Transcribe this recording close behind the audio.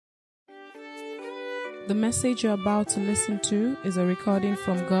The message you're about to listen to is a recording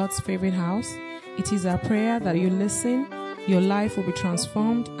from God's favorite house. It is our prayer that you listen, your life will be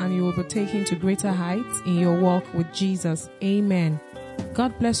transformed, and you will be taken to greater heights in your walk with Jesus. Amen.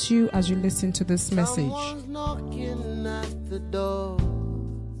 God bless you as you listen to this message. Someone's knocking at the door.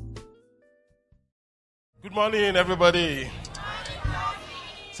 Good morning, everybody.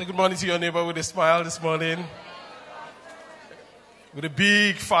 Say good morning to your neighbor with a smile this morning. With a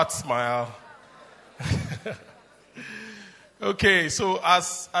big, fat smile. Okay, so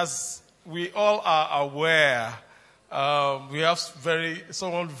as we all are aware, we have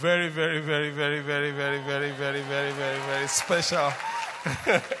someone very special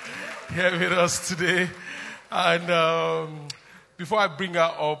here with us today. And before I bring her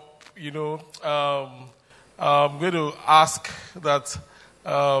up, I'm going to ask that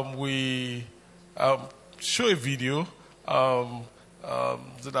we show a video, about a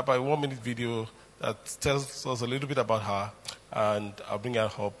 1-minute video that tells us a little bit about her, and I'll bring her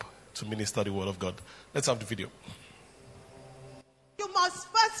up to minister the word of God. Let's have the video. You must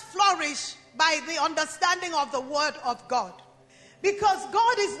first flourish by the understanding of the word of God. Because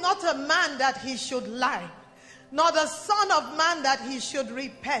God is not a man that he should lie, nor the son of man that he should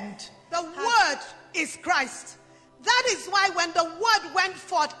repent. The word is Christ. That is why when the word went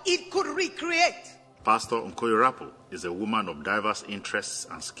forth, it could recreate. Pastor Nkoyo Rapo is a woman of diverse interests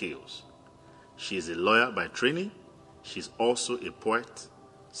and skills. She is a lawyer by training. She is also a poet,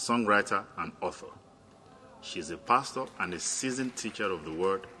 songwriter, and author. She is a pastor and a seasoned teacher of the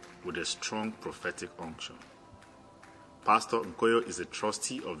word with a strong prophetic unction. Pastor Nkoyo is a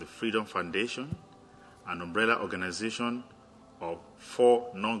trustee of the Freedom Foundation, an umbrella organization of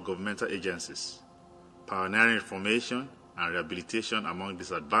 4 non-governmental agencies, pioneering reformation and rehabilitation among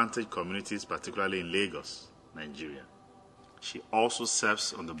disadvantaged communities, particularly in Lagos, Nigeria. She also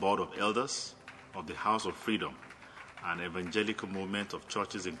serves on the board of elders of the House of Freedom, an evangelical movement of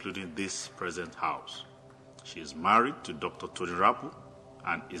churches including this present house. She is married to Dr. Tony Rapo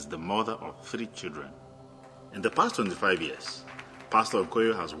and is the mother of 3 children. In the past 25 years, Pastor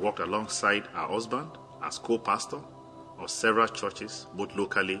Nkoyo has worked alongside her husband as co-pastor of several churches, both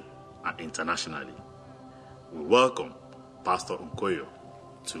locally and internationally. We welcome Pastor Nkoyo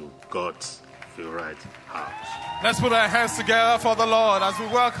to God's favorite house. Let's put our hands together for the Lord as we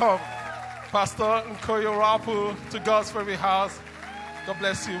welcome Pastor Nkoyo Rapo to God's favorite house. God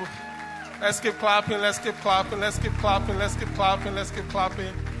bless you. Let's keep clapping, let's keep clapping, let's keep clapping, let's keep clapping, let's keep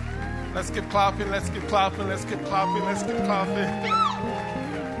clapping. Let's keep clapping, let's keep clapping, let's keep clapping, let's keep clapping.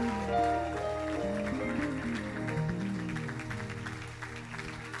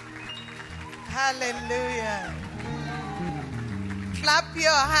 Hallelujah. Clap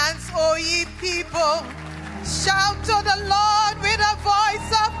your hands, O ye people. Shout to the Lord with a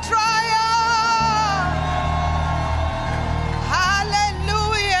voice of triumph.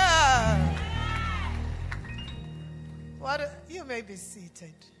 Hallelujah. You may be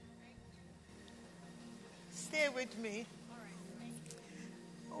seated. Stay with me.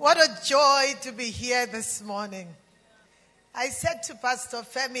 What a joy to be here this morning. I said to Pastor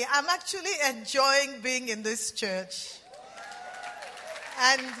Femi, I'm actually enjoying being in this church.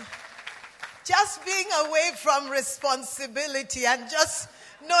 And just being away from responsibility and just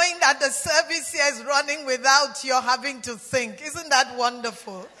knowing that the service here is running without your having to think. Isn't that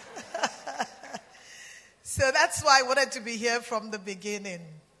wonderful? So that's why I wanted to be here from the beginning.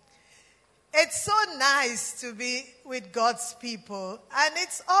 It's so nice to be with God's people, and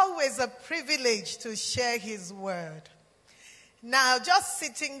it's always a privilege to share his word. Now, just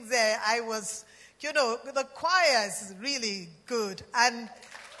sitting there, I was, the choir is really good.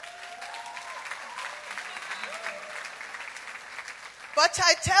 But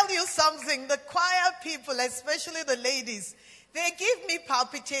I tell you something, the choir people, especially the ladies, they give me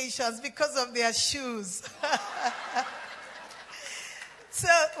palpitations because of their shoes. So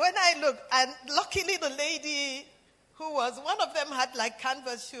when I look, and luckily the lady one of them had like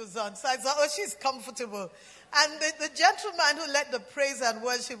canvas shoes on. So I thought, oh, she's comfortable. And the gentleman who led the praise and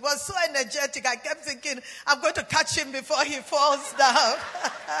worship was so energetic. I kept thinking, I'm going to catch him before he falls down.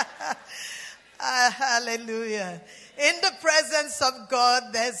 Hallelujah. In the presence of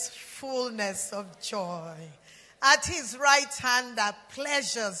God, there's fullness of joy. At his right hand are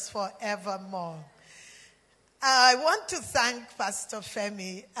pleasures forevermore. I want to thank Pastor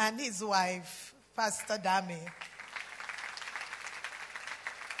Femi and his wife, Pastor Dami,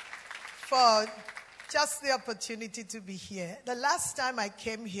 for just the opportunity to be here. The last time I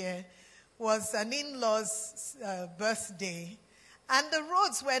came here was an in-law's birthday, and the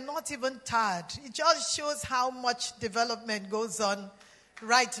roads were not even tarred. It just shows how much development goes on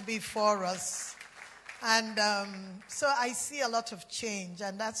right before us. And so I see a lot of change,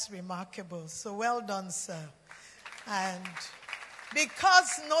 and that's remarkable. So well done, sir. And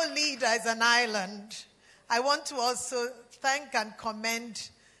because no leader is an island, I want to also thank and commend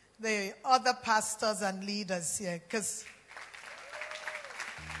the other pastors and leaders here. Because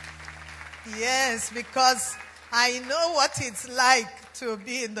I know what it's like to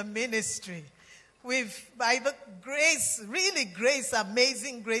be in the ministry. By the grace, really grace,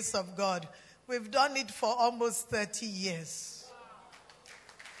 amazing grace of God, we've done it for almost 30 years.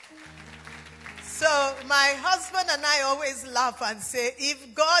 So my husband and I always laugh and say,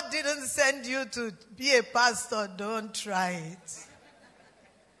 if God didn't send you to be a pastor, don't try it.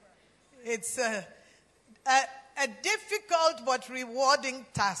 It's a difficult but rewarding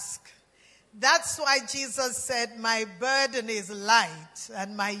task. That's why Jesus said, my burden is light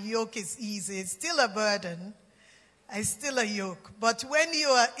and my yoke is easy. It's still a burden. It's still a yoke. But when you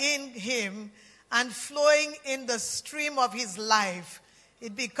are in him and flowing in the stream of his life,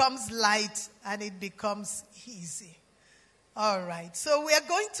 it becomes light and it becomes easy. All right. So we are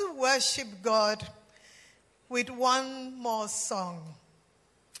going to worship God with one more song.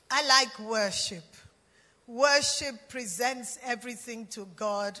 I like worship. Worship presents everything to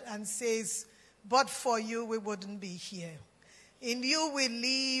God and says, but for you, we wouldn't be here. In you, we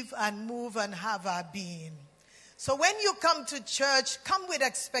live and move and have our being. So when you come to church, come with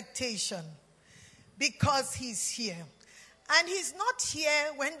expectation because he's here. And he's not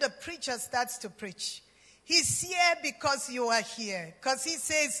here when the preacher starts to preach. He's here because you are here. Because he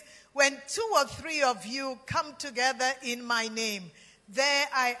says, when 2 or 3 of you come together in my name, there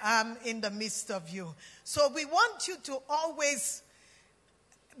I am in the midst of you. So we want you to always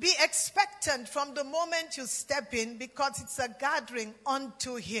be expectant from the moment you step in because it's a gathering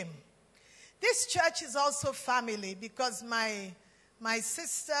unto him. This church is also family because my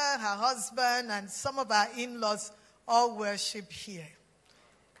sister, her husband, and some of our in-laws all worship here.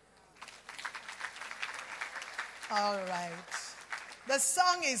 All right. The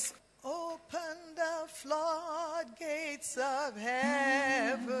song is, open the floodgates of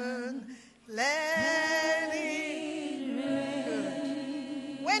heaven, let it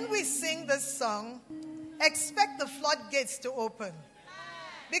rain. When we sing this song, expect the floodgates to open.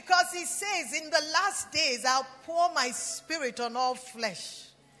 Because he says, in the last days, I'll pour my spirit on all flesh.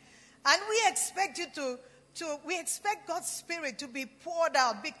 And we expect we expect God's spirit to be poured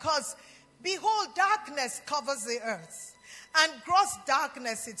out because, behold, darkness covers the earth. And gross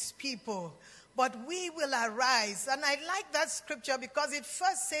darkness its people. But we will arise. And I like that scripture because it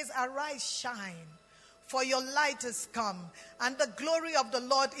first says, arise, shine, for your light has come, and the glory of the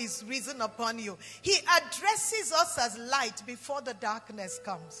Lord is risen upon you. He addresses us as light before the darkness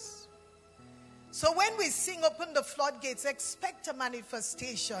comes. So when we sing open the floodgates, expect a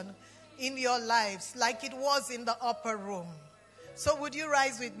manifestation in your lives like it was in the upper room. So would you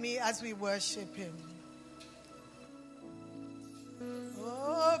rise with me as we worship him?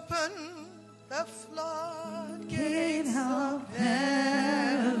 Open the floodgates of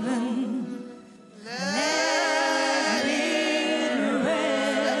heaven. Let it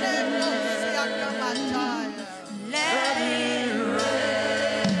rain. Let it rain.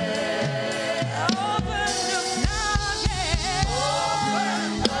 Open the floodgates. Open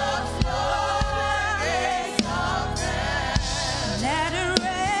the floodgates of heaven. Let it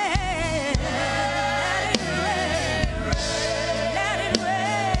rain. Let it rain. Let it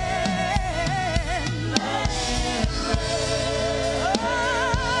rain.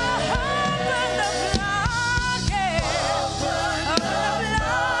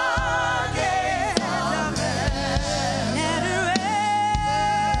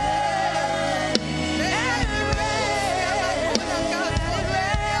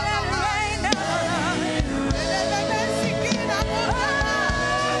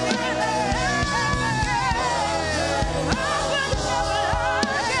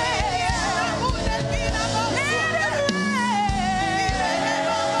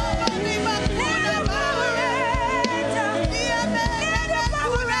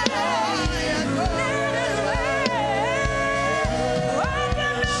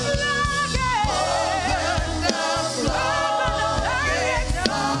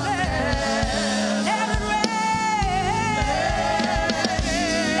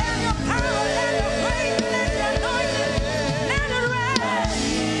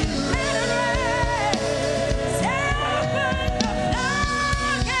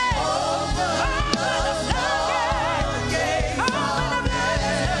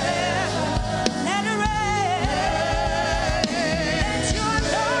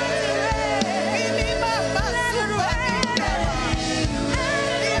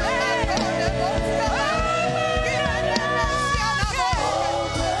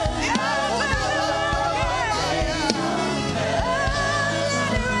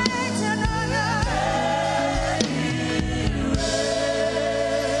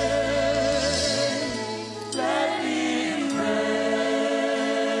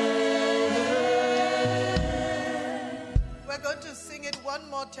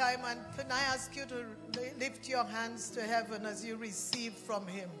 time, and can I ask you to lift your hands to heaven as you receive from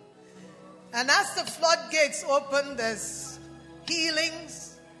him? And as the floodgates open, there's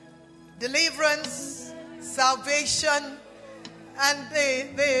healings, deliverance, salvation, and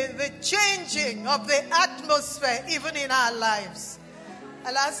the changing of the atmosphere even in our lives.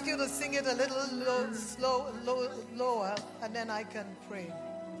 I'll ask you to sing it a little lower, and then I can pray.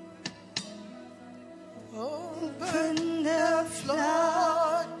 Open the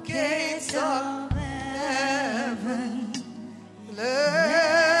floodgates of heaven.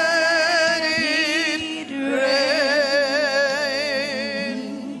 Let it rain.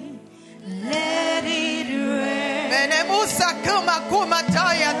 Let it rain. Menemusa kuma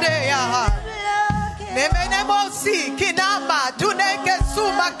taya deya. Nemenemosi kinama tuneke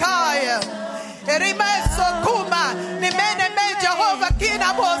sumakaya. Erimeso kuma nimene Jehovah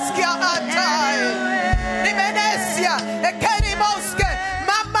kinamoskia atai. Nimenesia ekenimoske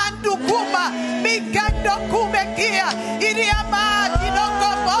mamandu kuma mikando kumekia iriama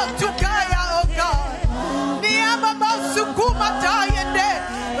kinongo motukaya oh God. Niama mosukuma tayende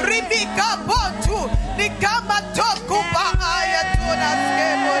ribika botu nikama tokuba ayatuna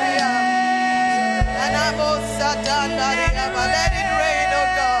skemoria. Anamo satanaria, let it rain oh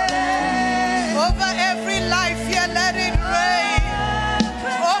God. Over every life here, let it rain.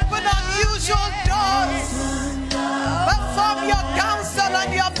 Open unusual doors. Perform your counsel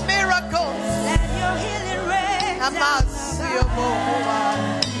and your miracles. Let your healing rain. Amasio Bohua.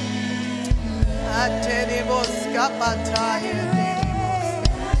 Atenibos kapataya.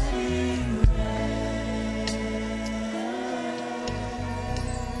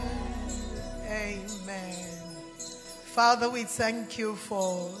 Amen. Father, we thank you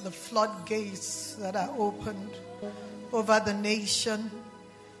for the floodgates that are opened over the nation,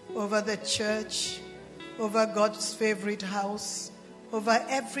 over the church, over God's favorite house, over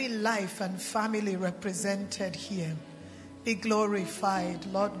every life and family represented here. Be glorified,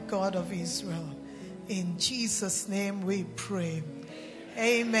 Lord God of Israel. In Jesus' name we pray.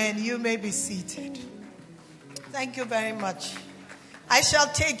 Amen. You may be seated. Thank you very much. I shall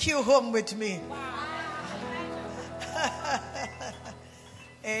take you home with me.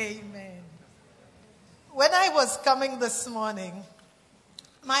 Amen. When I was coming this morning,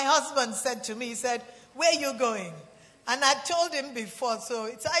 my husband said to me, he said, "Where are you going?" And I told him before, so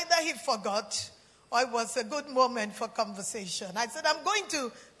it's either he forgot or it was a good moment for conversation. I said, "I'm going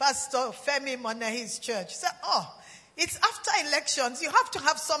to Pastor Femi Monehi's church." He said, "Oh, it's after elections. You have to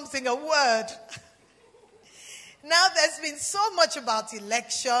have something, a word." Now there's been so much about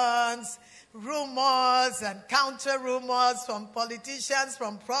elections, rumors and counter rumors from politicians,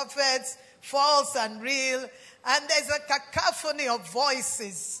 from prophets, false and real. And there's a cacophony of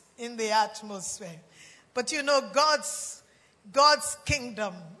voices in the atmosphere. But you know, God's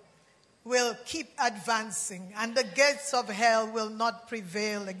kingdom will keep advancing, and the gates of hell will not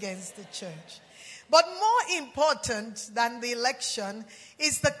prevail against the church. But more important than the election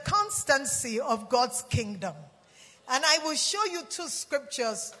is the constancy of God's kingdom. And I will show you two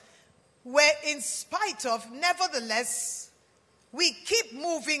scriptures where, in spite of, nevertheless, we keep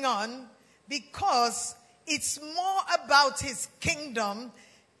moving on because it's more about his kingdom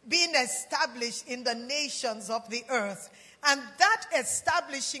being established in the nations of the earth. And that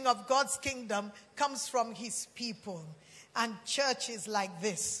establishing of God's kingdom comes from his people and churches like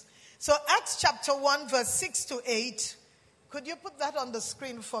this. So Acts chapter 1 verse 6 to 8. Could you put that on the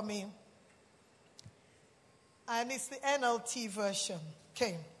screen for me? And it's the NLT version.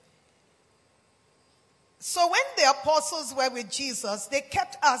 Okay. So when the apostles were with Jesus, they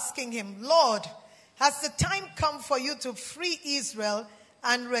kept asking him, "Lord, has the time come for you to free Israel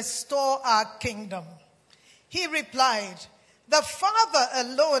and restore our kingdom?" He replied, "The Father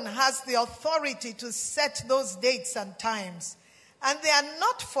alone has the authority to set those dates and times, and they are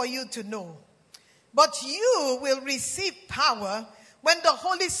not for you to know. But you will receive power when the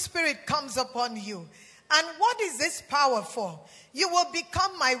Holy Spirit comes upon you. And what is this power for? You will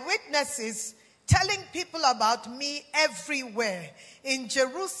become my witnesses, telling people about me everywhere, in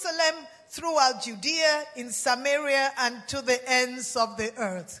Jerusalem, throughout Judea, in Samaria, and to the ends of the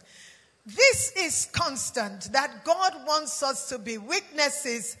earth." This is constant, that God wants us to be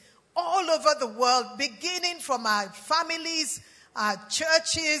witnesses all over the world, beginning from our families, our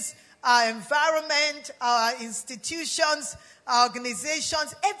churches, our environment, our institutions, our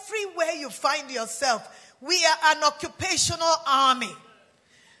organizations. Everywhere you find yourself, we are an occupational army.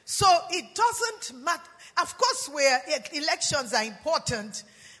 So it doesn't matter. Of course, elections are important,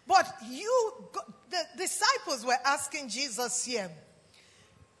 but the disciples were asking Jesus here,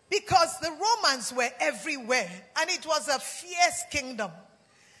 because the Romans were everywhere, and it was a fierce kingdom.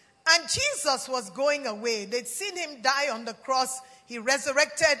 And Jesus was going away. They'd seen him die on the cross. He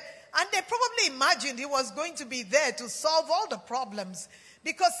resurrected. And they probably imagined he was going to be there to solve all the problems,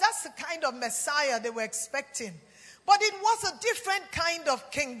 because that's the kind of Messiah they were expecting. But it was a different kind of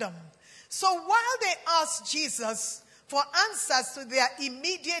kingdom. So while they asked Jesus for answers to their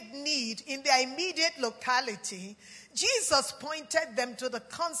immediate need in their immediate locality, Jesus pointed them to the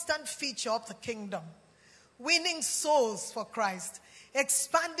constant feature of the kingdom: winning souls for Christ,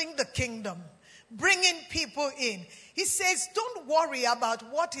 expanding the kingdom, bringing people in. He says, don't worry about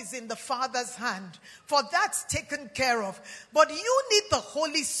what is in the Father's hand, for that's taken care of. But you need the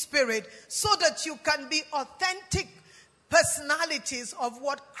Holy Spirit so that you can be authentic personalities of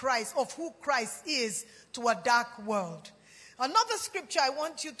who Christ is to a dark world. Another scripture I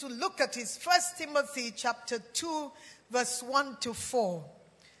want you to look at is 1 Timothy chapter 2, verse 1 to 4.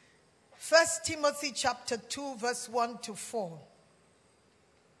 1 Timothy chapter 2, verse 1 to 4.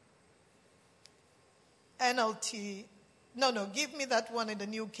 NLT. No, give me that one in the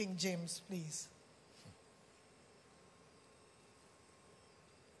New King James, please.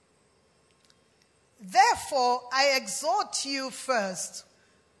 Therefore, I exhort you first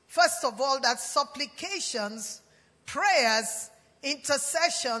of all, that supplications, prayers,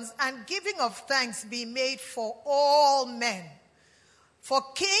 intercessions, and giving of thanks be made for all men, for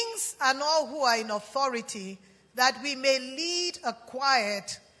kings and all who are in authority, that we may lead a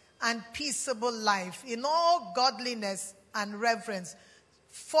quiet and peaceable life in all godliness and reverence.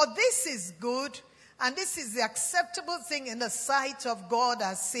 For this is good, and this is the acceptable thing in the sight of God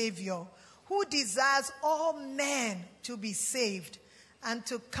our Savior, who desires all men to be saved and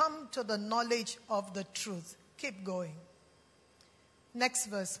to come to the knowledge of the truth. Keep going. Next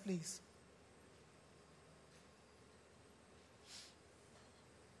verse, please.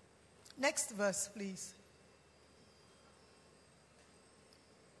 Next verse, please.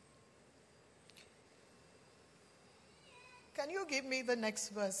 Can you give me the next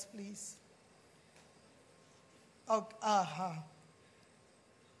verse, please?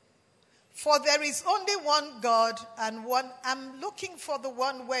 For there is only one God and one. I'm looking for the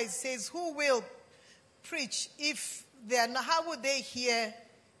one where it says, who will preach if they are not, how would they hear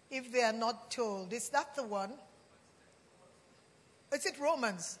if they are not told? Is that the one? Is it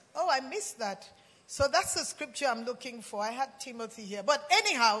Romans? Oh, I missed that. So that's the scripture I'm looking for. I had Timothy here. But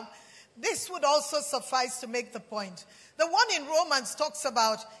anyhow, this would also suffice to make the point. The one in Romans talks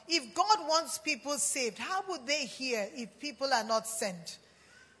about if God wants people saved, how would they hear if people are not sent?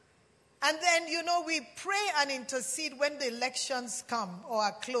 And then, we pray and intercede when the elections come or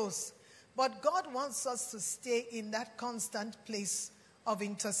are close. But God wants us to stay in that constant place of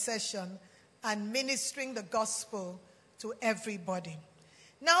intercession and ministering the gospel to everybody.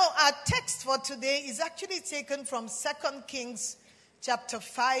 Now, our text for today is actually taken from 2 Kings chapter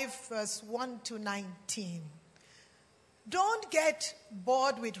 5, verse 1 to 19. Don't get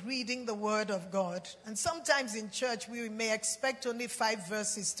bored with reading the word of God. And sometimes in church, we may expect only 5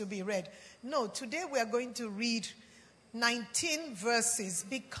 verses to be read. No, today we are going to read 19 verses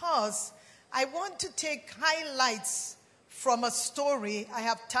because I want to take highlights from a story I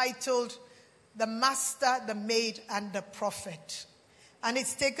have titled The Master, the Maid, and the Prophet. And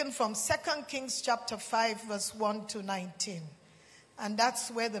it's taken from 2 Kings chapter 5, verse 1 to 19. And that's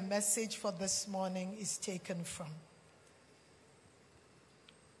where the message for this morning is taken from.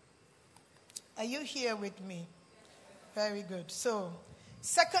 Are you here with me? Very good. So,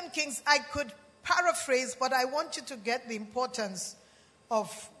 2 Kings, I could paraphrase, but I want you to get the importance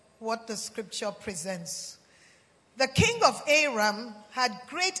of what the scripture presents. The king of Aram had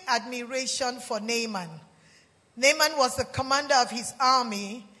great admiration for Naaman. Naaman was the commander of his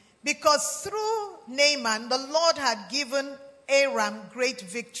army because through Naaman, the Lord had given Aram great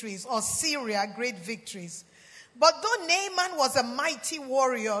victories, or Syria great victories. But though Naaman was a mighty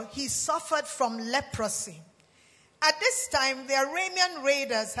warrior, he suffered from leprosy. At this time, the Aramean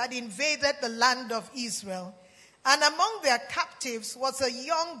raiders had invaded the land of Israel, and among their captives was a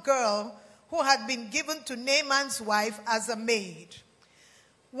young girl who had been given to Naaman's wife as a maid.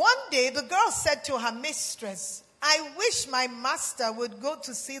 One day, the girl said to her mistress, "I wish my master would go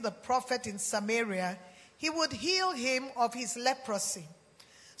to see the prophet in Samaria. He would heal him of his leprosy."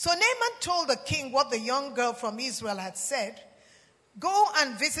 So Naaman told the king what the young girl from Israel had said. "Go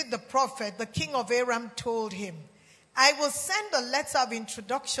and visit the prophet," the king of Aram told him. "I will send a letter of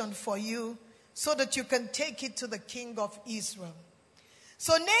introduction for you so that you can take it to the king of Israel."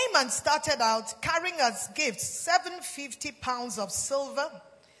 So Naaman started out carrying as gifts 750 pounds of silver,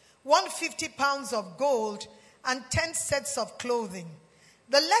 150 pounds of gold, and 10 sets of clothing.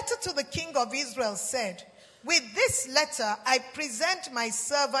 The letter to the king of Israel said, With this letter, I present my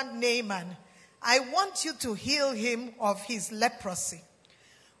servant Naaman. I want you to heal him of his leprosy."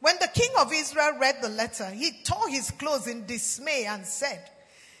 When the king of Israel read the letter, he tore his clothes in dismay and said,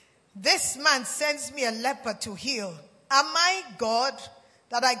 "This man sends me a leper to heal. Am I God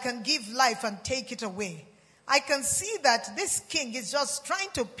that I can give life and take it away? I can see that this king is just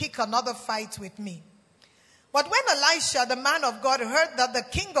trying to pick another fight with me." But when Elisha, the man of God, heard that the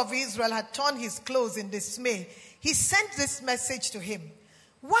king of Israel had torn his clothes in dismay, he sent this message to him: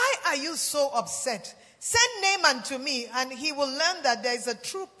 "Why are you so upset? Send Naaman to me, and he will learn that there is a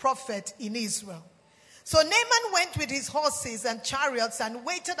true prophet in Israel." So Naaman went with his horses and chariots and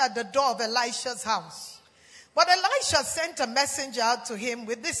waited at the door of Elisha's house. But Elisha sent a messenger out to him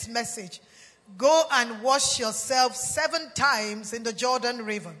with this message: "Go and wash yourself 7 times in the Jordan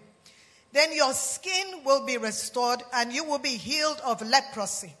River. Then your skin will be restored and you will be healed of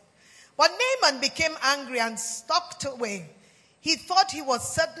leprosy." But Naaman became angry and stalked away. He thought he would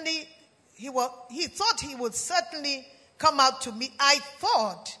certainly come out to meet.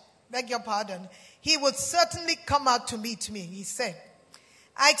 He would certainly come out to meet me, he said.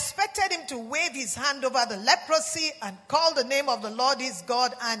 I expected him to wave his hand over the leprosy and call the name of the Lord his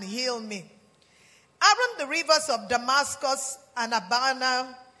God and heal me. Aren't the rivers of Damascus and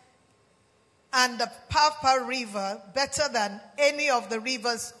Abana and the Pharpar River better than any of the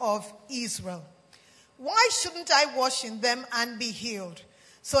rivers of Israel? Why shouldn't I wash in them and be healed?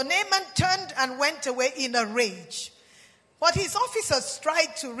 So Naaman turned and went away in a rage. But his officers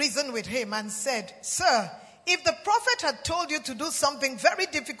tried to reason with him and said, "Sir, if the prophet had told you to do something very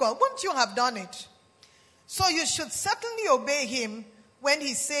difficult, wouldn't you have done it? So you should certainly obey him when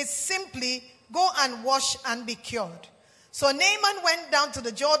he says simply, 'Go and wash and be cured.'" So Naaman went down to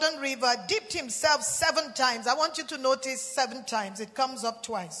the Jordan River, dipped himself 7 times. I want you to notice 7 times. It comes up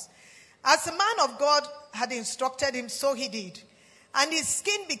twice. As the man of God had instructed him, so he did. And his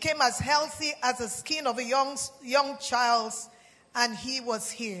skin became as healthy as the skin of a young child's, and he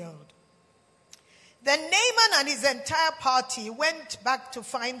was healed. Then Naaman and his entire party went back to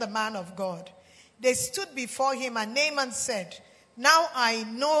find the man of God. They stood before him, and Naaman said, "Now I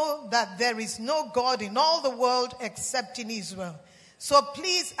know that there is no God in all the world except in Israel. So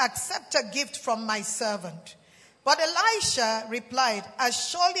please accept a gift from my servant." But Elisha replied, "As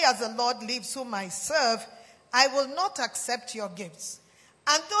surely as the Lord lives whom I serve, I will not accept your gifts."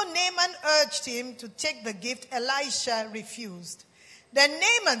 And though Naaman urged him to take the gift, Elisha refused. Then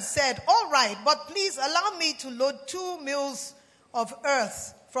Naaman said, "All right, but please allow me to load 2 mules of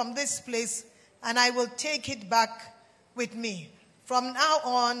earth from this place, and I will take it back with me. From now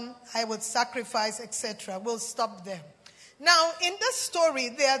on, I will sacrifice," etc. We'll stop there. Now, in this story,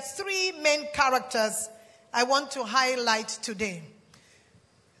 there are 3 main characters I want to highlight today: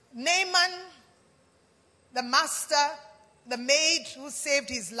 Naaman, the master, the maid who saved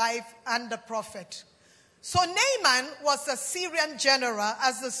his life, and the prophet. So Naaman was a Syrian general,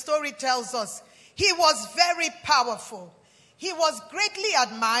 as the story tells us. He was very powerful. He was greatly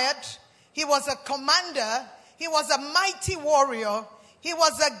admired. He was a commander. He was a mighty warrior. He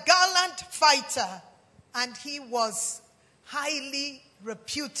was a gallant fighter. And he was highly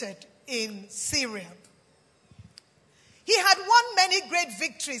reputed in Syria. He had won many great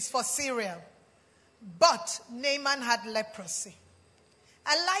victories for Syria. But Naaman had leprosy.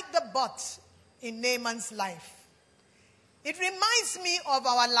 I like the but in Naaman's life. It reminds me of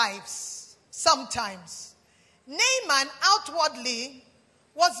our lives sometimes. Naaman outwardly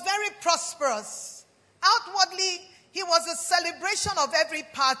was very prosperous. Outwardly, he was a celebration of every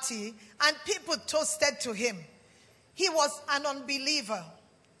party, and people toasted to him. He was an unbeliever.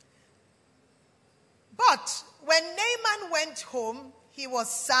 But when Naaman went home, he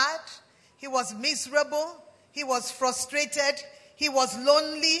was sad, he was miserable, he was frustrated, he was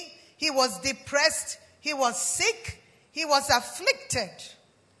lonely, he was depressed, he was sick, he was afflicted.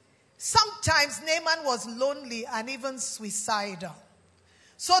 Sometimes Naaman was lonely and even suicidal.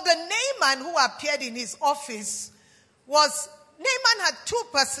 So the Naaman who appeared in his office Naaman had 2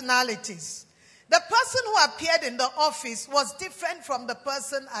 personalities. The person who appeared in the office was different from the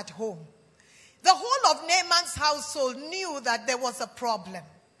person at home. The whole of Naaman's household knew that there was a problem,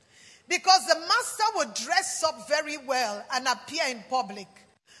 because the master would dress up very well and appear in public.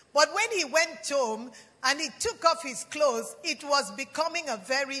 But when he went home and he took off his clothes, it was becoming a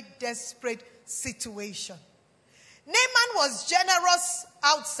very desperate situation. Naaman was generous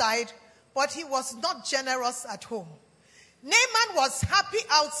outside, but he was not generous at home. Naaman was happy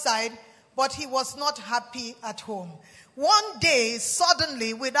outside, but he was not happy at home. One day,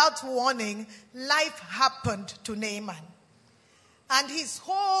 suddenly, without warning, life happened to Naaman. And his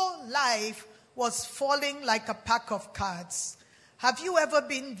whole life was falling like a pack of cards. Have you ever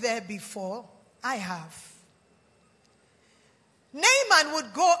been there before? I have. Naaman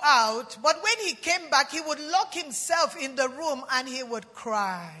would go out, but when he came back, he would lock himself in the room and he would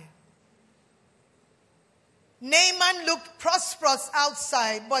cry. Naaman looked prosperous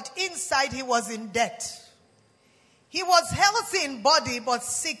outside, but inside he was in debt. He was healthy in body, but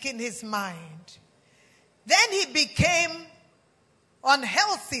sick in his mind. Then he became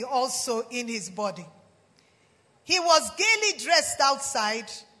unhealthy also in his body. He was gaily dressed outside.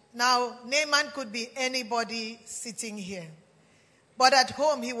 Now, Naaman could be anybody sitting here. But at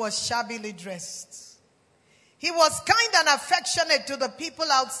home, he was shabbily dressed. He was kind and affectionate to the people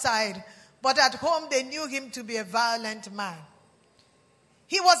outside, but at home, they knew him to be a violent man.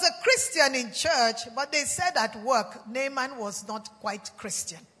 He was a Christian in church, but they said at work, Naaman was not quite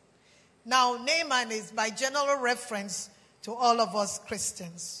Christian. Now, Naaman is by general reference to all of us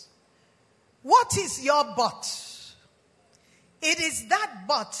Christians. What is your but? It is that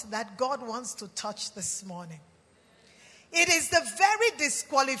but that God wants to touch this morning. It is the very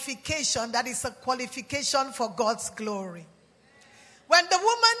disqualification that is a qualification for God's glory. When the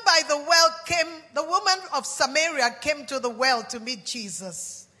woman by the well came, the woman of Samaria came to the well to meet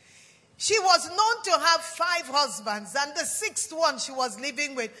Jesus. She was known to have 5 husbands, and the 6th one she was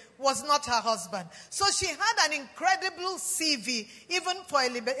living with was not her husband. So she had an incredible CV, even for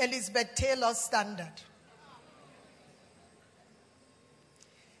Elizabeth Taylor's standard.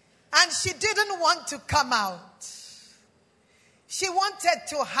 And she didn't want to come out. She wanted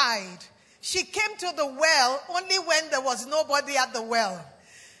to hide. She came to the well only when there was nobody at the well.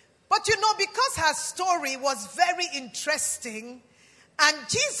 But because her story was very interesting, and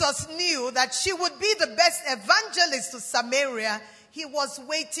Jesus knew that she would be the best evangelist to Samaria, he was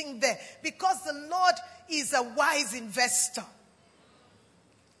waiting there because the Lord is a wise investor.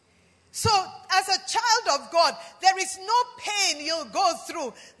 So, as a child of God, there is no pain you'll go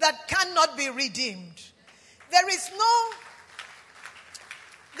through that cannot be redeemed. There is no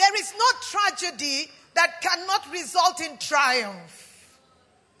tragedy that cannot result in triumph.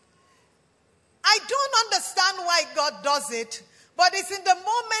 I don't understand why God does it, but it's in the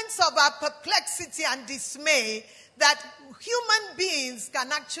moments of our perplexity and dismay that human beings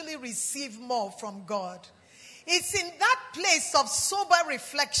can actually receive more from God. It's in that place of sober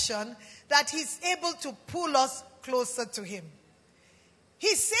reflection that he's able to pull us closer to him.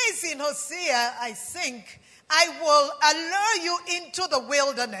 He says in Hosea, I think, I will allure you into the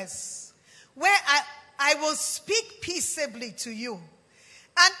wilderness where I will speak peaceably to you.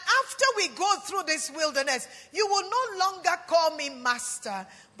 And after we go through this wilderness, you will no longer call me master,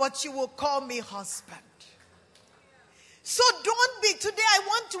 but you will call me husband. So today I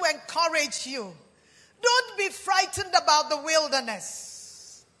want to encourage you. Don't be frightened about the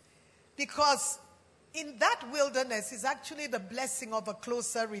wilderness. Because in that wilderness is actually the blessing of a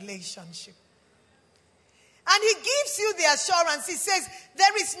closer relationship. And he gives you the assurance. He says,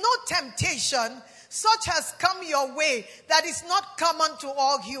 there is no temptation such has come your way that is not common to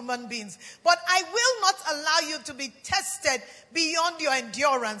all human beings. But I will not allow you to be tested beyond your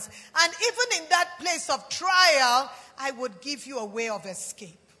endurance. And even in that place of trial, I would give you a way of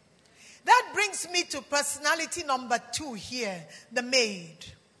escape. That brings me to personality number 2 here, the maid.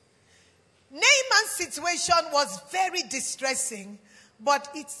 Naaman's situation was very distressing, but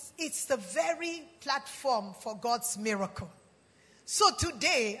it's the very platform for God's miracle. So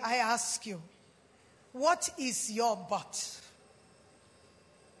today I ask you, what is your but?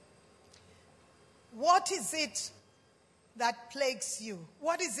 What is it that plagues you?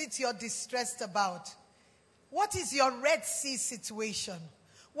 What is it you're distressed about? What is your Red Sea situation?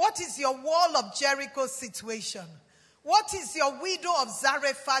 What is your wall of Jericho situation? What is your widow of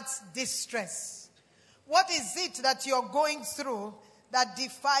Zarephath's distress? What is it that you're going through that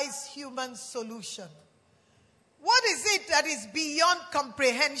defies human solution? What is it that is beyond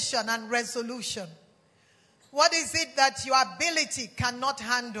comprehension and resolution? What is it that your ability cannot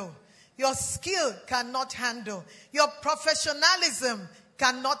handle? Your skill cannot handle? Your professionalism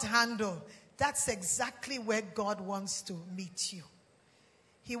cannot handle? That's exactly where God wants to meet you.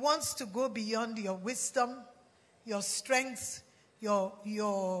 He wants to go beyond your wisdom, your strength,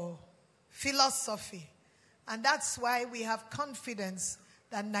 your philosophy. And that's why we have confidence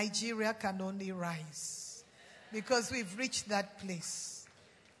that Nigeria can only rise. Because we've reached that place.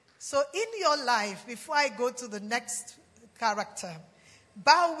 So in your life, before I go to the next character,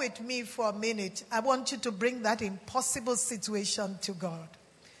 bow with me for a minute. I want you to bring that impossible situation to God.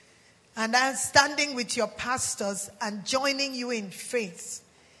 And I'm standing with your pastors and joining you in faith.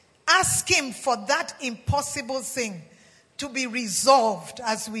 Ask him for that impossible thing to be resolved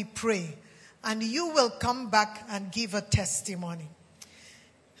as we pray. and you will come back and give a testimony.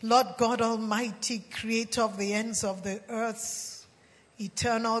 Lord God Almighty, creator of the ends of the earth,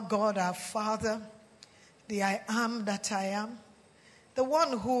 eternal God, our Father, the I am that I am, the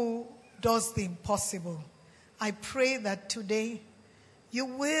one who does the impossible. I pray that today you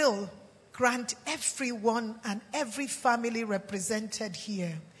will grant everyone and every family represented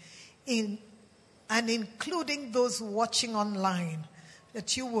here, and including those watching online,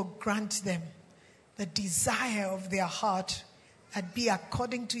 that you will grant them the desire of their heart and be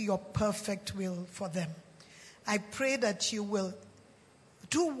according to your perfect will for them. I pray that you will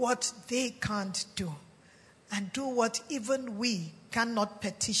do what they can't do and do what even we cannot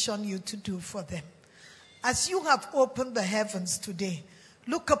petition you to do for them. As you have opened the heavens today,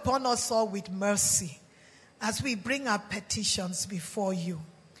 look upon us all with mercy as we bring our petitions before you.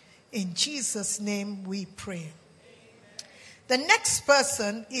 In Jesus' name we pray. The next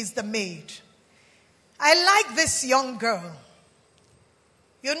person is the maid. I like this young girl.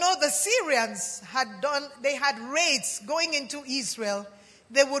 You know, the Syrians had raids going into Israel.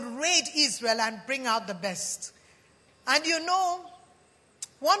 They would raid Israel and bring out the best. And you know,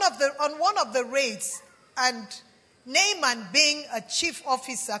 on one of the raids, and Naaman being a chief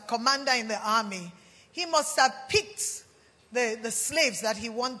officer, commander in the army, he must have picked the slaves that he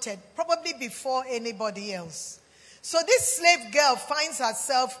wanted, probably before anybody else. So this slave girl finds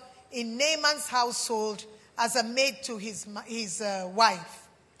herself in Naaman's household as a maid to his wife.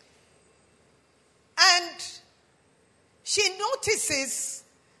 And she notices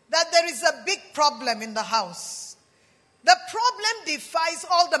that there is a big problem in the house. The problem defies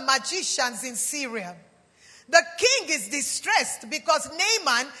all the magicians in Syria. The king is distressed because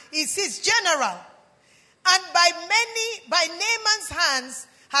Naaman is his general. And by Naaman's hands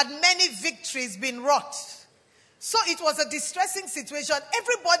had many victories been wrought. So it was a distressing situation.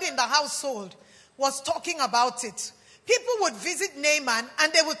 Everybody in the household was talking about it. People would visit Naaman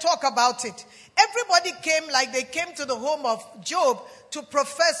and they would talk about it. Everybody came like they came to the home of Job to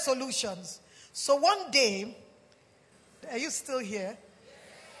profess solutions. So one day, are you still here?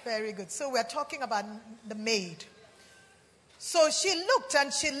 Very good. So we're talking about the maid. So she looked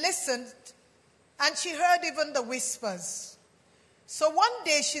and she listened and she heard even the whispers. So one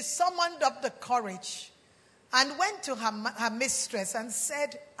day she summoned up the courage and went to her mistress and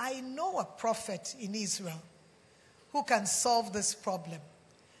said, I know a prophet in Israel who can solve this problem.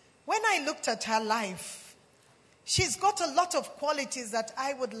 When I looked at her life, she's got a lot of qualities that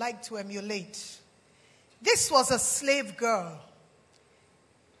I would like to emulate. This was a slave girl.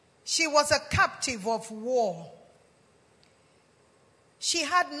 She was a captive of war. She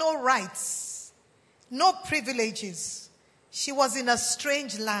had no rights, no privileges. She was in a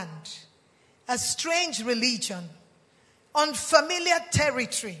strange land, a strange religion, unfamiliar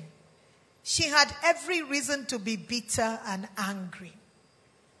territory. She had every reason to be bitter and angry.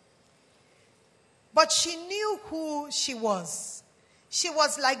 But she knew who she was. She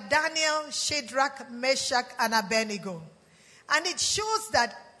was like Daniel, Shadrach, Meshach, and Abednego. And it shows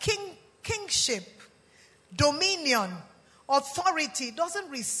that kingship, dominion, authority doesn't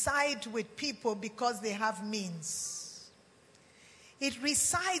reside with people because they have means. It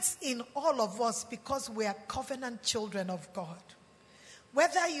resides in all of us because we are covenant children of God.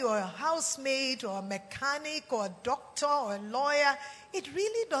 Whether you're a housemaid or a mechanic or a doctor or a lawyer, it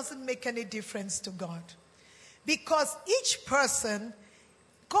really doesn't make any difference to God. Because each person,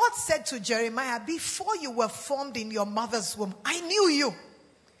 God said to Jeremiah, before you were formed in your mother's womb, I knew you.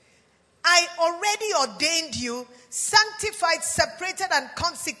 I already ordained you, sanctified, separated, and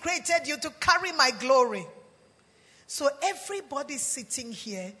consecrated you to carry my glory. So everybody sitting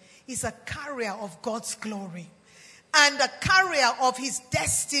here is a carrier of God's glory and a carrier of his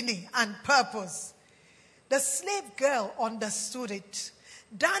destiny and purpose. The slave girl understood it.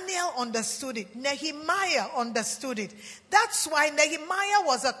 Daniel understood it. Nehemiah understood it. That's why Nehemiah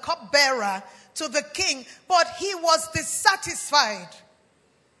was a cupbearer to the king, but he was dissatisfied.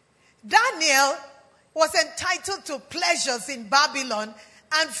 Daniel was entitled to pleasures in Babylon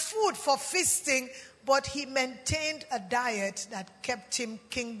and food for feasting, but he maintained a diet that kept him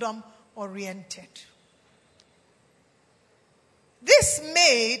kingdom-oriented. This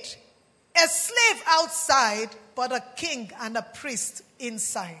made a slave outside, but a king and a priest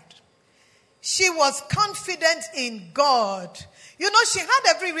inside. She was confident in God. You know, she had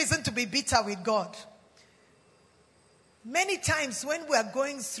every reason to be bitter with God. Many times when we are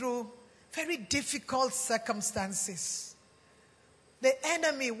going through very difficult circumstances, the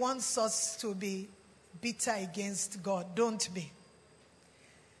enemy wants us to be bitter against God. Don't be.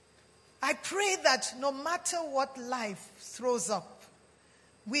 I pray that no matter what life throws up,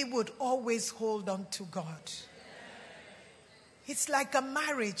 we would always hold on to God. It's like a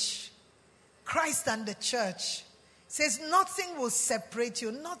marriage. Christ and the church says nothing will separate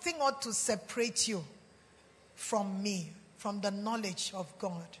you. Nothing ought to separate you from me, from the knowledge of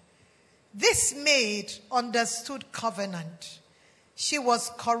God. This maid understood covenant. She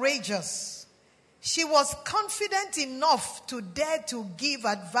was courageous. She was confident enough to dare to give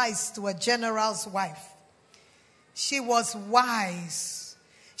advice to a general's wife. She was wise.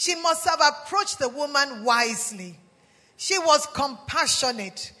 She must have approached the woman wisely. She was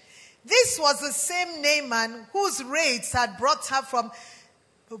compassionate. This was the same Naaman whose raids had brought her from,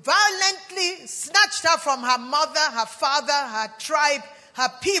 violently snatched her from her mother, her father, her tribe, her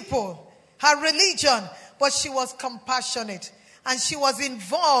people, her religion. But she was compassionate. And she was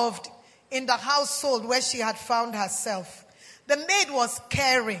involved in the household where she had found herself. The maid was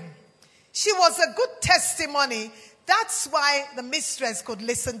caring. She was a good testimony. That's why the mistress could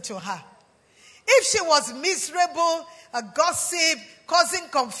listen to her. If she was miserable, a gossip, causing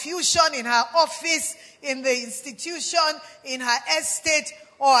confusion in her office, in the institution, in her estate,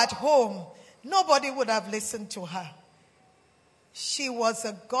 or at home, nobody would have listened to her. She was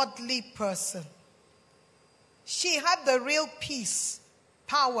a godly person. She had the real peace,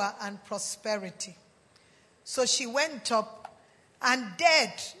 power, and prosperity. So she went up and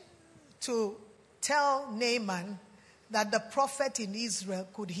dared to tell Naaman that the prophet in Israel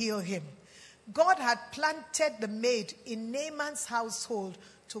could heal him. God had planted the maid in Naaman's household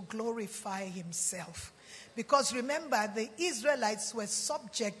to glorify himself. Because remember, the Israelites were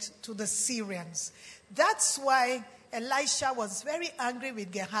subject to the Syrians. That's why Elisha was very angry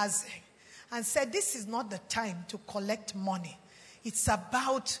with Gehazi and said, this is not the time to collect money. It's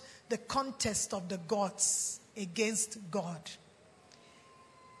about the contest of the gods against God.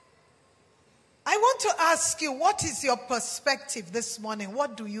 I want to ask you, what is your perspective this morning?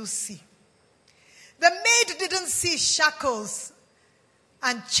 What do you see? The maid didn't see shackles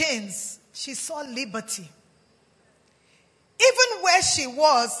and chains. She saw liberty. Even where she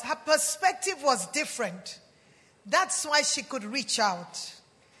was, her perspective was different. That's why she could reach out.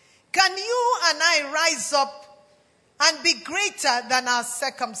 Can you and I rise up and be greater than our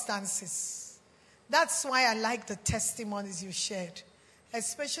circumstances? That's why I like the testimonies you shared,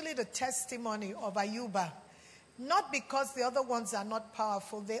 especially the testimony of Ayuba. Not because the other ones are not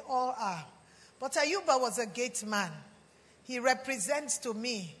powerful, they all are. But Ayuba was a gate man. He represents to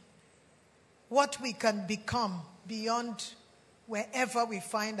me what we can become beyond wherever we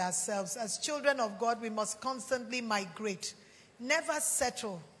find ourselves. As children of God, we must constantly migrate. Never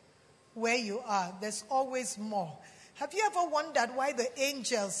settle where you are. There's always more. Have you ever wondered why the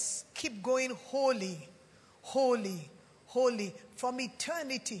angels keep going holy, holy, holy from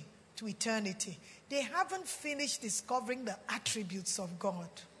eternity to eternity? They haven't finished discovering the attributes of God.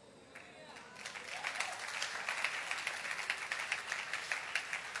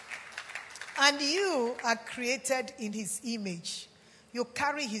 And you are created in his image. You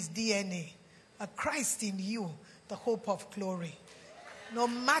carry his DNA, a Christ in you, the hope of glory. No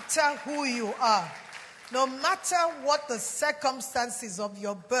matter who you are, no matter what the circumstances of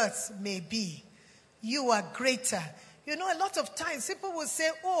your birth may be, you are greater. You know, a lot of times people will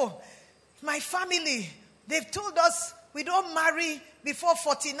say, oh, my family, they've told us we don't marry before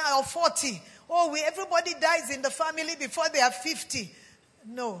 49 or 40. Oh, everybody dies in the family before they are 50.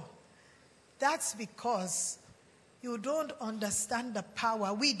 No. That's because you don't understand the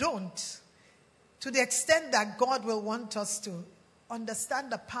power. We don't. To the extent that God will want us to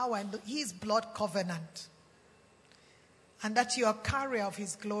understand the power and his blood covenant. And that you are a carrier of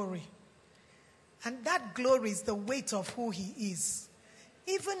his glory. And that glory is the weight of who he is.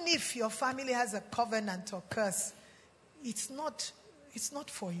 Even if your family has a covenant or curse, it's not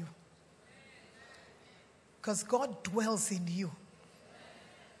for you. Because God dwells in you.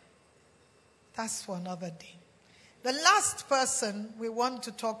 That's for another day. The last person we want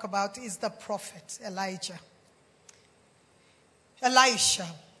to talk about is the prophet, Elijah. Elijah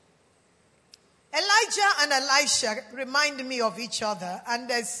and Elisha remind me of each other.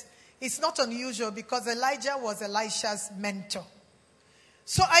 And it's not unusual because Elijah was Elisha's mentor.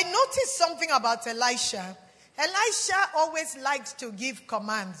 So I noticed something about Elisha. Elisha always liked to give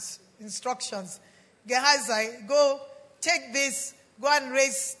commands, instructions. Gehazi, go take this, go and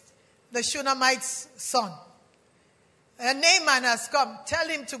raise the Shunammite's son. And Naaman has come. Tell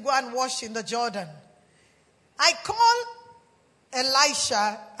him to go and wash in the Jordan. I call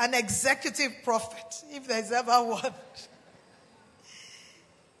Elisha an executive prophet, if there's ever one. And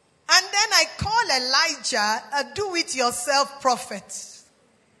then I call Elijah a do-it-yourself prophet.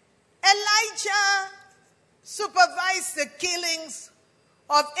 Elijah supervised the killings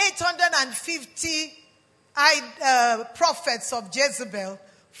of 850 prophets of Jezebel,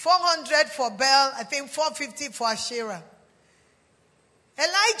 400 for Baal, I think 450 for Asherah.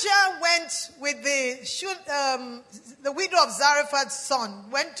 Elijah went with the widow of Zarephath's son,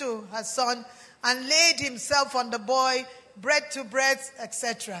 went to her son and laid himself on the boy, bread to bread,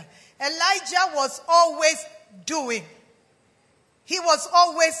 etc. Elijah was always doing. He was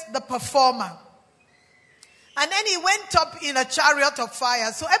always the performer. And then he went up in a chariot of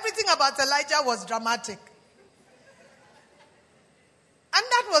fire. So everything about Elijah was dramatic. And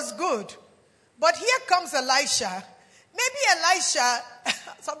that was good. But here comes Elisha. Maybe Elisha,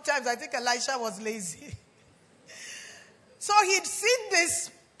 sometimes I think Elisha was lazy. So he'd seen this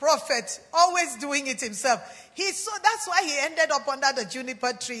prophet always doing it himself. That's why he ended up under the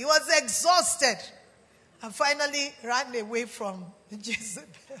juniper tree. He was exhausted and finally ran away from Jezebel.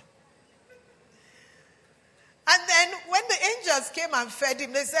 And then when the angels came and fed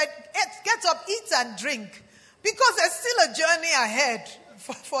him, they said, get up, eat and drink, because there's still a journey ahead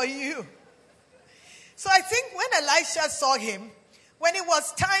for you. So I think when Elisha saw him, when it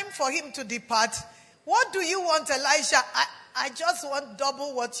was time for him to depart, what do you want, Elisha? I just want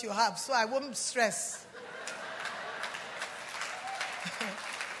double what you have, so I won't stress.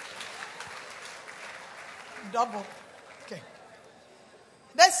 Double. Okay.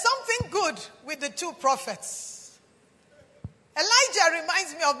 There's something good with the two prophets. Elijah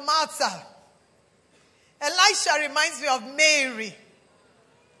reminds me of Martha. Elisha reminds me of Mary.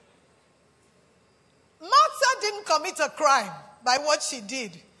 Martha didn't commit a crime by what she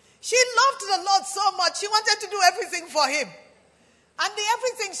did. She loved the Lord so much, she wanted to do everything for him. And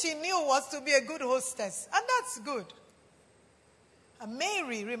everything she knew was to be a good hostess. And that's good. And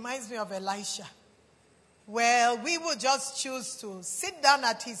Mary reminds me of Elisha. Well, we will just choose to sit down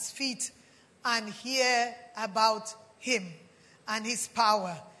at his feet and hear about him and his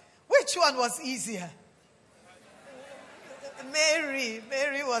power. Which one was easier? Mary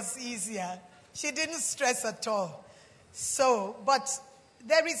was easier. She didn't stress at all. So, but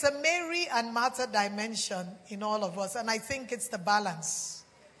there is a Mary and Martha dimension in all of us, and I think it's the balance.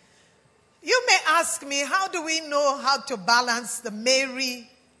 You may ask me, how do we know how to balance the Mary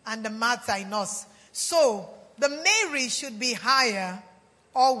and the Martha in us? So, the Mary should be higher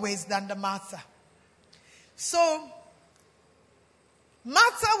always than the Martha. So,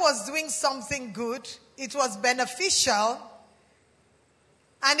 Martha was doing something good. It was beneficial.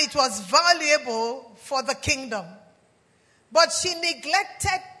 And it was valuable for the kingdom. But she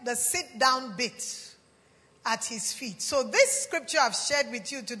neglected the sit-down bit at his feet. So this scripture I've shared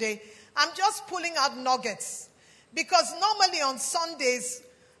with you today, I'm just pulling out nuggets. Because normally on Sundays,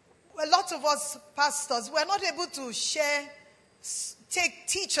 a lot of us pastors, we're not able to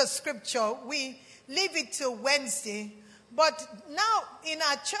teach a scripture. We leave it till Wednesday. But now in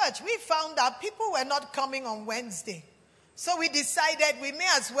our church, we found out people were not coming on Wednesday. So we decided we may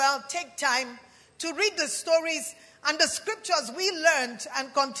as well take time to read the stories and the scriptures we learned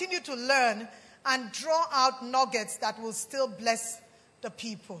and continue to learn and draw out nuggets that will still bless the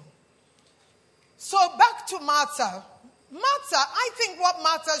people. So back to Martha. Martha, I think what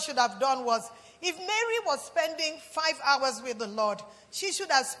Martha should have done was, if Mary was spending 5 hours with the Lord, she should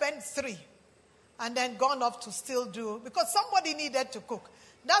have spent 3 and then gone off to still do, because somebody needed to cook.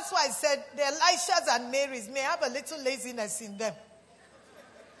 That's why I said the Elishas and Marys may have a little laziness in them.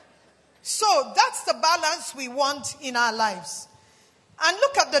 So that's the balance we want in our lives. And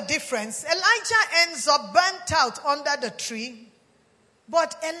look at the difference. Elijah ends up burnt out under the tree,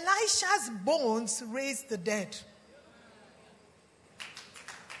 but Elisha's bones raised the dead.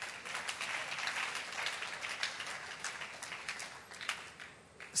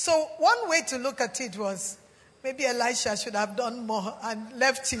 So one way to look at it was, maybe Elisha should have done more and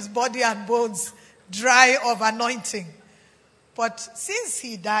left his body and bones dry of anointing. But since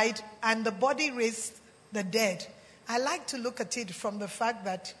he died and the body raised the dead, I like to look at it from the fact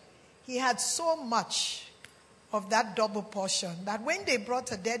that he had so much of that double portion that when they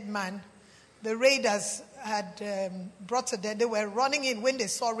brought a dead man, the raiders had brought a dead, they were running in when they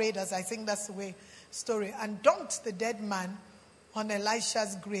saw raiders, I think that's the way story, and dumped the dead man on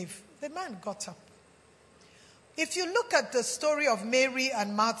Elisha's grave. The man got up. If you look at the story of Mary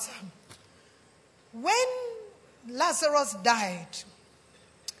and Martha, when Lazarus died,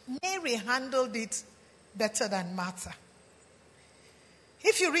 Mary handled it better than Martha.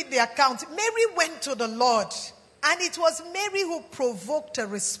 If you read the account, Mary went to the Lord, and it was Mary who provoked a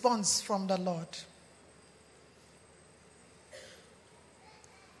response from the Lord.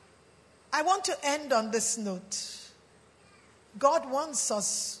 I want to end on this note. God wants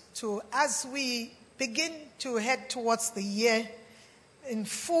us to, as we begin to head towards the year in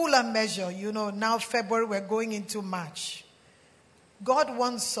fuller measure. You know, now February, we're going into March. God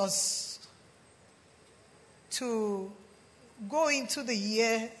wants us to go into the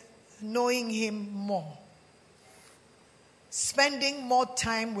year knowing Him more, spending more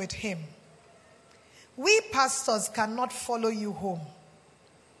time with Him. We pastors cannot follow you home.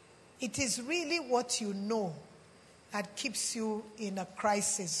 It is really what you know that keeps you in a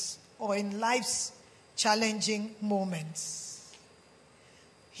crisis or in life's challenging moments.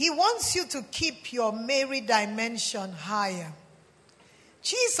 He wants you to keep your Mary dimension higher.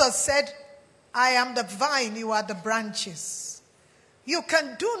 Jesus said, I am the vine, you are the branches. You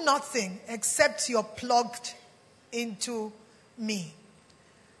can do nothing except you're plugged into me.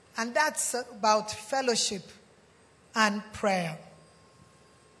 And that's about fellowship and prayer.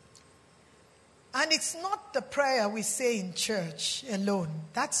 And it's not the prayer we say in church alone.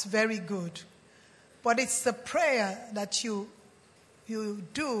 That's very good. But it's the prayer that you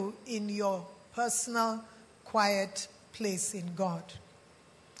do in your personal, quiet place in God.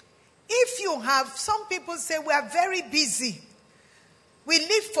 If you have, some people say we are very busy. We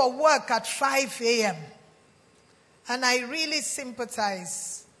leave for work at 5 a.m. And I really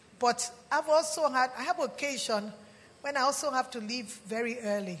sympathize. But I have occasion when I also have to leave very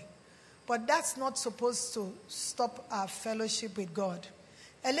early. But that's not supposed to stop our fellowship with God.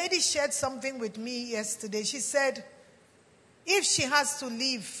 A lady shared something with me yesterday. She said, if she has to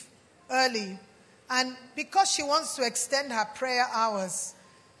leave early, and because she wants to extend her prayer hours,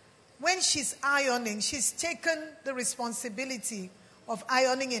 when she's ironing, she's taken the responsibility of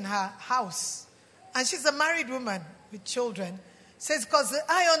ironing in her house. And she's a married woman with children. Says because the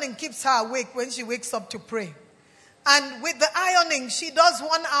ironing keeps her awake when she wakes up to pray. And with the ironing, she does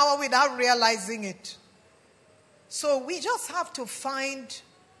 1 hour without realizing it. So we just have to find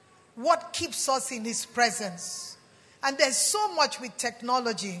what keeps us in His presence. And there's so much with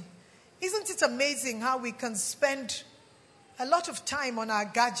technology. Isn't it amazing how we can spend a lot of time on our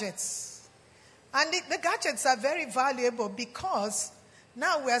gadgets? And the gadgets are very valuable because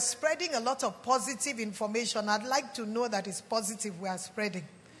now we are spreading a lot of positive information. I'd like to know that it's positive we are spreading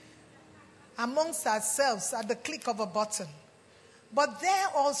amongst ourselves at the click of a button. But there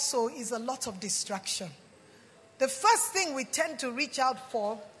also is a lot of distraction. The first thing we tend to reach out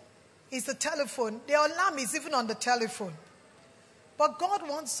for is the telephone. The alarm is even on the telephone. But God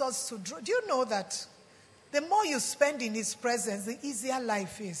wants us to draw. Do you know that the more you spend in His presence, the easier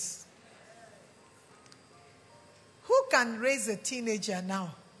life is? Who can raise a teenager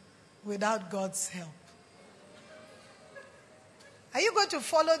now without God's help? Are you going to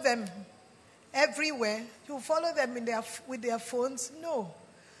follow them everywhere? You follow them with their phones? No.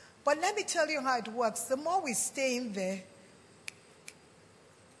 But let me tell you how it works. The more we stay in there,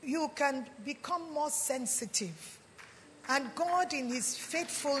 you can become more sensitive. And God in His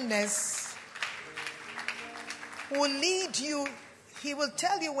faithfulness will lead you. He will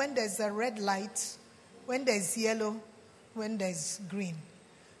tell you when there's a red light, when there's yellow, when there's green.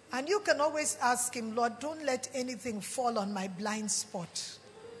 And you can always ask Him, Lord, don't let anything fall on my blind spot.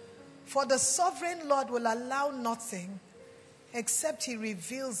 For the sovereign Lord will allow nothing except He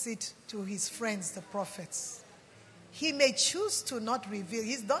reveals it to His friends, the prophets. He may choose to not reveal.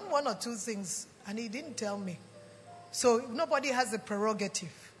 He's done 1 or 2 things and He didn't tell me. So nobody has a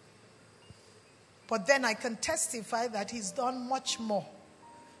prerogative. But then I can testify that He's done much more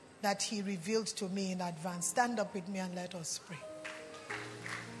that He revealed to me in advance. Stand up with me and let us pray.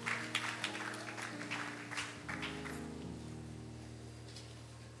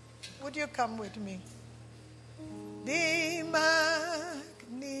 Would you come with me? Be magnified,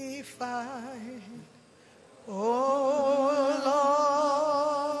 O Lord.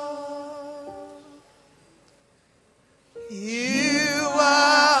 You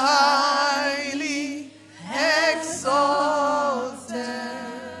are highly exalted.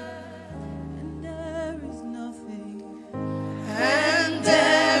 And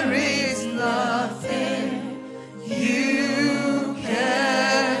there is nothing You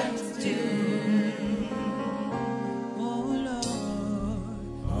can't do. oh Lord.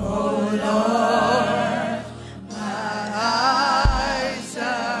 Oh Lord, my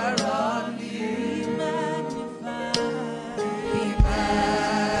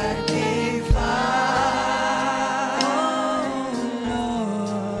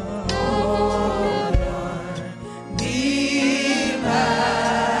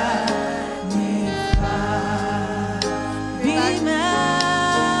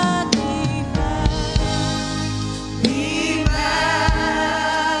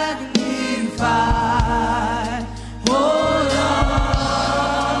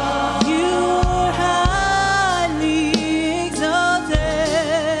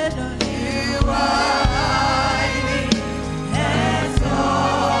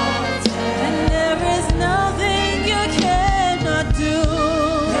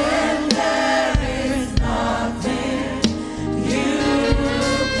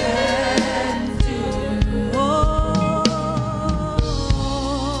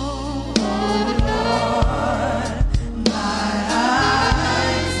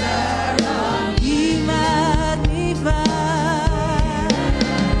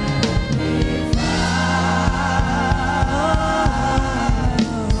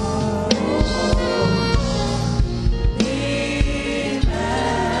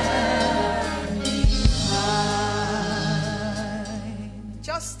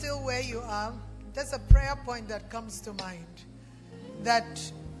you are, there's a prayer point that comes to mind.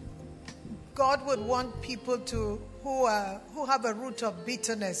 That God would want people who have a root of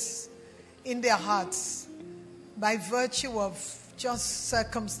bitterness in their hearts by virtue of just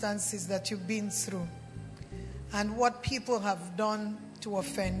circumstances that you've been through and what people have done to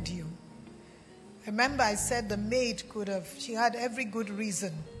offend you. Remember, I said the maid she had every good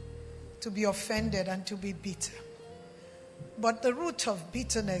reason to be offended and to be bitter. But the root of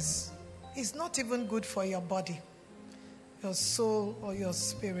bitterness is not even good for your body, your soul, or your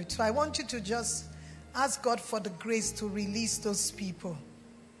spirit. So I want you to just ask God for the grace to release those people.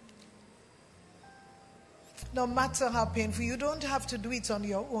 No matter how painful, you don't have to do it on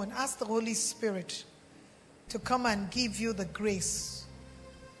your own. Ask the Holy Spirit to come and give you the grace.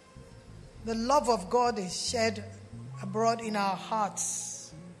 The love of God is shed abroad in our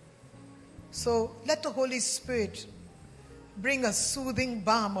hearts. So let the Holy Spirit bring a soothing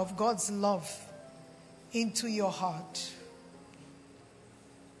balm of God's love into your heart.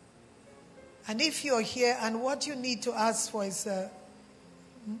 And if you're here and what you need to ask for is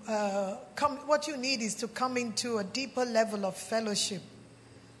what you need is to come into a deeper level of fellowship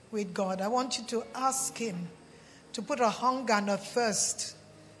with God. I want you to ask Him to put a hunger and a thirst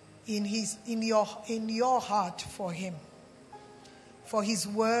in your heart for Him, for His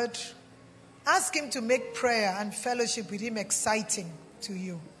word. Ask Him to make prayer and fellowship with Him exciting to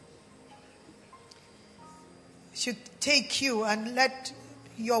you. Should take you and let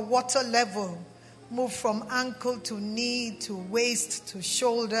your water level move from ankle to knee to waist to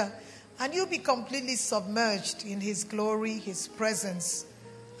shoulder, and you'll be completely submerged in His glory, His presence,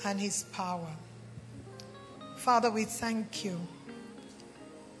 and His power. Father, we thank you.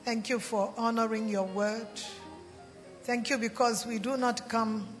 Thank you for honoring your word. Thank you because we do not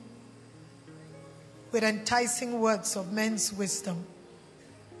come with enticing words of men's wisdom,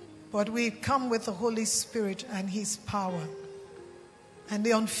 but we come with the Holy Spirit and His power and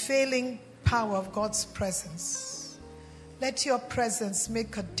the unfailing power of God's presence. Let your presence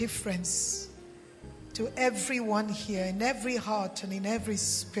make a difference to everyone here, in every heart and in every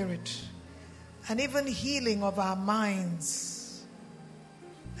spirit, and even healing of our minds,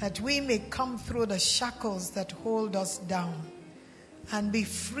 that we may come through the shackles that hold us down and be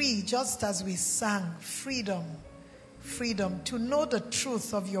free, just as we sang, freedom. Freedom. To know the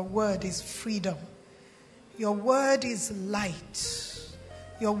truth of your word is freedom. Your word is light.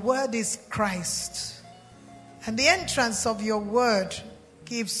 Your word is Christ. And the entrance of your word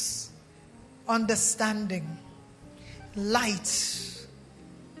gives understanding, light,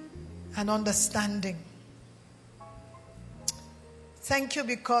 and understanding. Thank you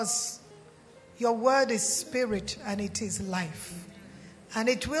because your word is spirit and it is life. And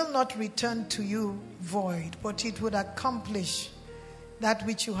it will not return to you void, but it would accomplish that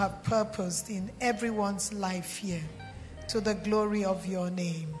which you have purposed in everyone's life here, to the glory of your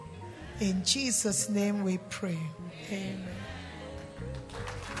name. In Jesus' name we pray. Amen.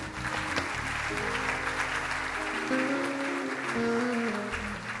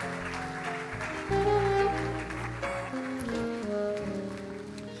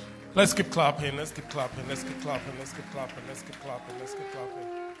 Let's keep clapping, let's keep clapping, let's keep clapping, let's keep clapping, let's keep clapping, let's keep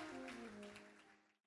clapping.